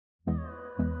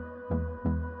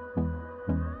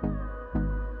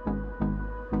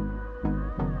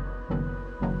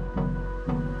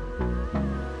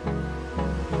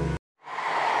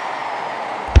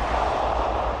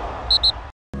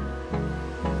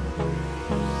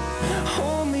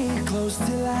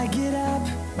I get up,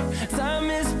 time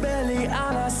is barely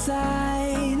on our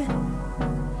side.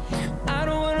 I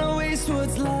don't wanna waste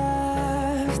what's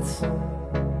left.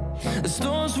 The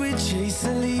storms we chase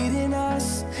are leading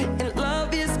us, and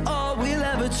love is all we'll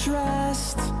ever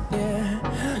trust. Yeah,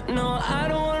 no, I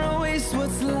don't wanna waste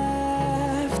what's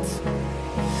left.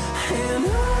 And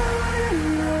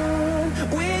on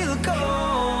we'll go,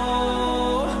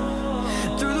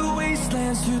 through the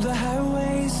wastelands, through the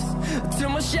highways, till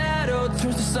my shadow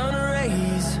turns to sun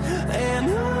rays. And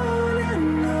on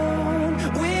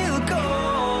we'll go,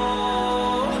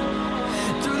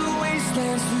 through the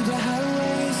wastelands, through the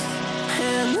highways,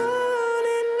 and on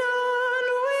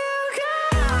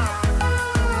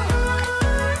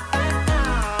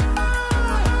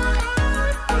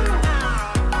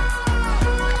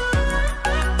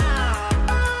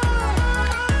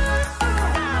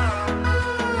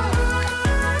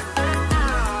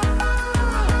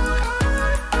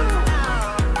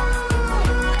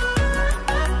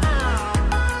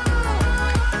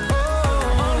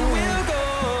we'll go.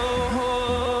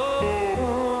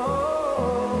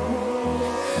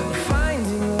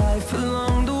 Finding life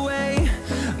along the way,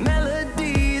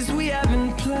 melodies we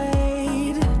haven't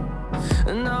played.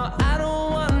 No, I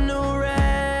don't want no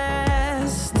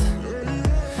rest.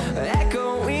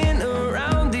 Echoing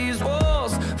around these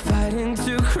walls, fighting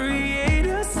to create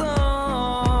a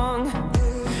song.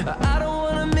 I don't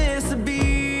wanna miss a beat.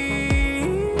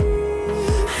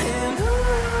 And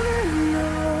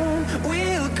on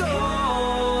we'll go,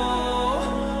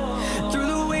 through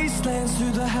the wastelands,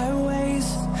 through the highways,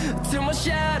 till my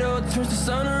shadow turns to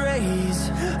sun rays.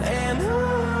 And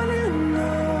on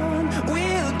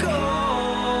we'll go,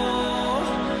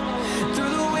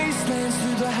 through the wastelands,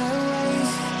 through the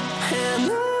highways,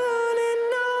 and on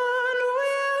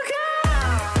we'll go.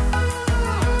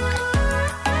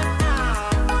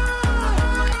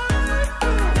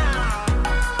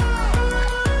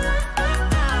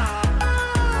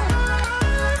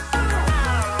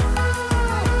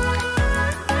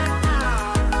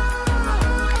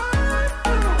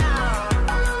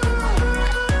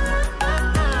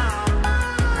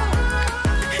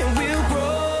 And we'll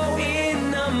grow in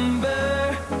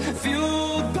number,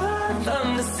 fueled by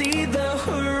them to see the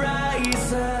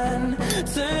horizon,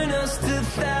 turn us to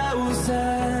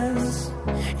thousands.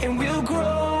 And we'll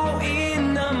grow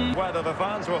in number. Whether the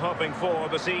fans were hoping for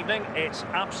this evening, it's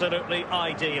absolutely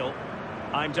ideal.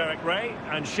 I'm Derek Ray,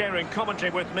 and sharing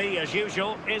commentary with me, as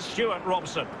usual, is Stuart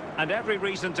Robson. And every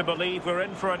reason to believe we're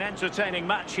in for an entertaining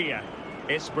match here.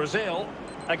 It's Brazil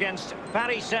against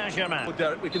Paris Saint-Germain. Well,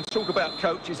 Derek, we can talk about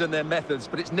coaches and their methods,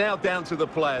 but it's now down to the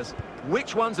players.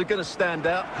 Which ones are going to stand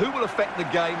out, who will affect the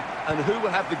game, and who will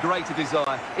have the greater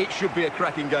desire? It should be a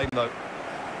cracking game, though.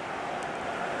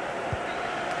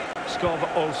 Skov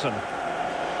Olsen.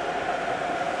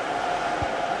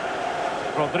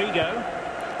 Rodrigo.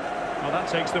 Well, that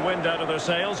takes the wind out of their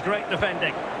sails. Great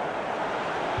defending.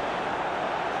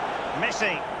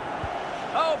 Messi.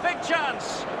 Oh, big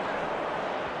chance.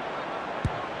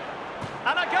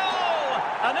 And a goal!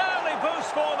 An early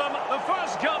boost for them. The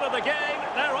first goal of the game.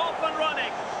 They're off and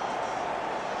running.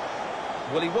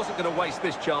 Well, he wasn't going to waste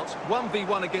this chance.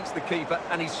 1v1 against the keeper,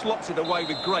 and he slots it away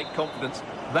with great confidence.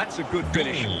 That's a good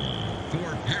finish.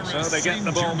 So they get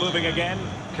the ball moving again.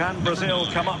 Can Brazil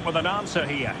come up with an answer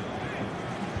here?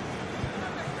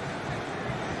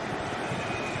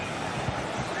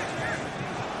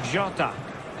 Jota.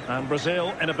 And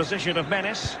Brazil in a position of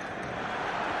menace.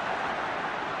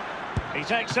 He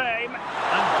takes aim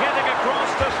and getting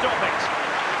across to stop it.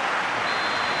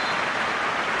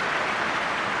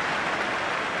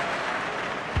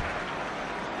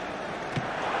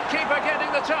 Keeper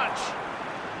getting the touch.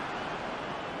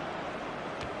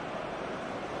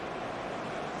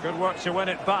 Good work to win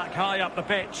it back high up the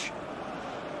pitch.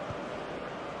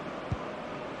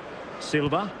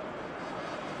 Silva.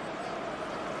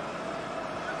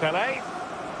 Pelé.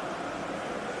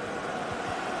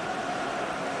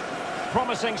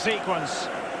 Promising sequence.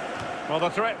 Well, the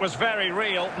threat was very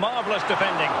real. Marvellous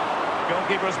defending.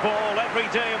 Goalkeeper's ball every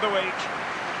day of the week.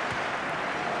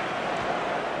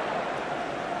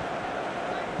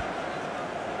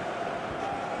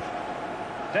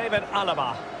 David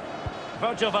Alaba.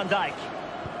 Virgil van Dijk.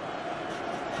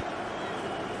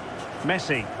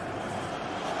 Messi.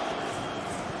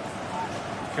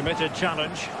 Committed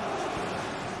challenge.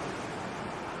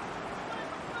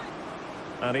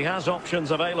 And he has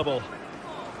options available.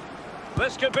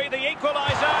 This could be the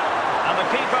equaliser. And the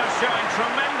keeper showing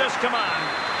tremendous command.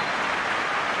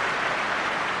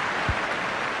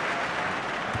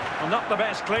 Well, not the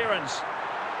best clearance.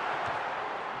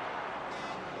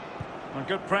 And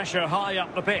good pressure high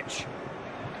up the pitch.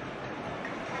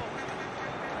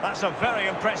 That's a very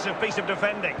impressive piece of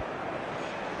defending.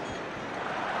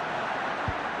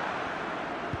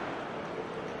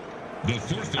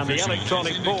 And the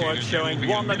electronic board showing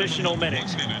 1 additional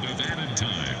minute.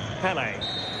 Pele.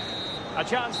 A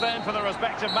chance then for the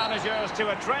respective managers to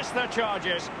address their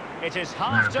charges. It is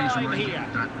half-time here.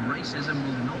 That racism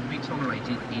will not be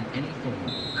tolerated in any form.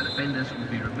 The defenders will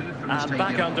be removed from the stadium.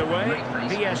 And back underway.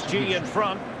 PSG in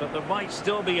front, but there might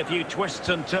still be a few twists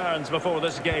and turns before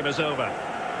this game is over.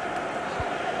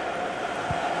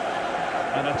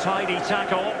 And a tidy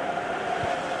tackle.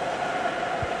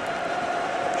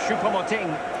 Choupo-Moting.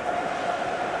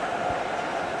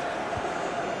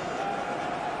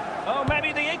 Oh,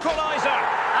 maybe the equaliser.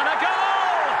 And a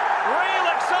goal! Real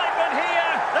excitement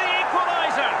here. The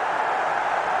equaliser.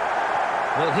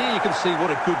 Well, here you can see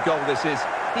what a good goal this is.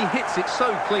 He hits it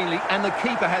so cleanly and the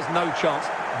keeper has no chance.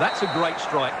 That's a great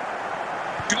strike.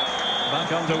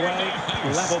 Back underway.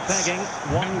 Level pegging.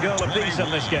 1 goal apiece in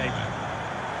this game.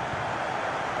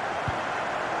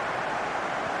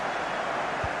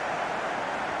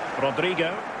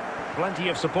 Rodrigo, plenty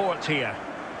of support here.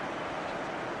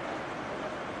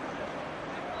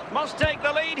 Must take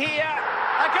the lead here.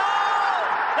 A goal!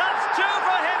 That's 2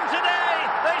 for him today.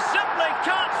 They simply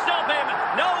can't stop him.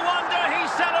 No wonder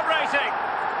he's celebrating.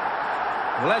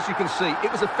 Well, as you can see,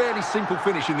 it was a fairly simple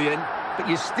finish in the end, but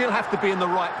you still have to be in the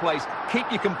right place, keep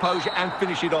your composure and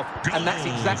finish it off, and that's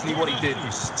exactly what he did.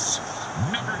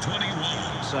 Number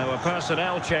 21. So a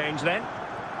personnel change then.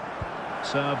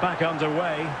 So back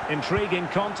underway. Intriguing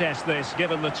contest this,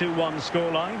 given the 2-1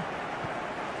 scoreline.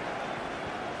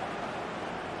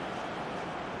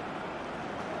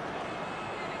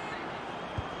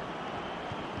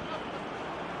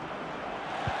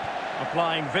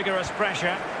 Applying vigorous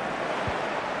pressure.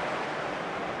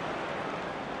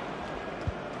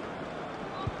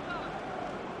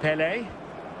 Pele.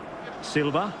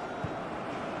 Silva.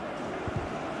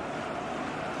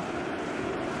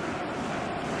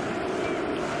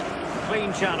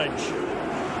 Clean challenge.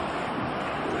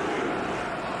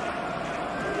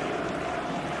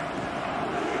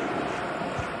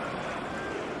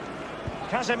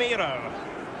 Casemiro.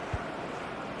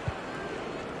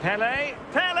 Pele.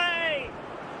 Pele!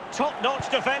 Top-notch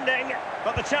defending,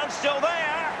 but the chance still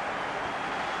there.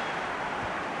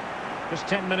 Just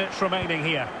 10 minutes remaining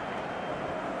here.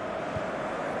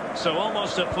 So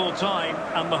almost at full time,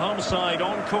 and the home side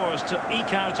on course to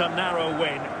eke out a narrow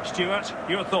win. Stuart,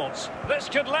 your thoughts? This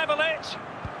could level it.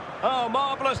 Oh,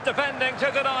 marvellous defending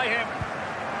to deny him.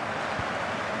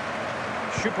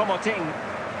 Choupo-Moting.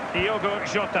 Diogo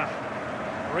Jota.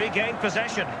 Regained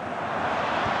possession.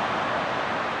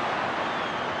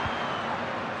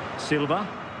 Silva.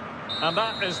 And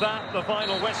that is the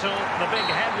final whistle. The big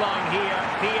headline here,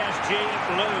 PSG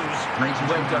lose.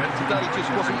 Well done. Today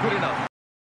just wasn't good enough.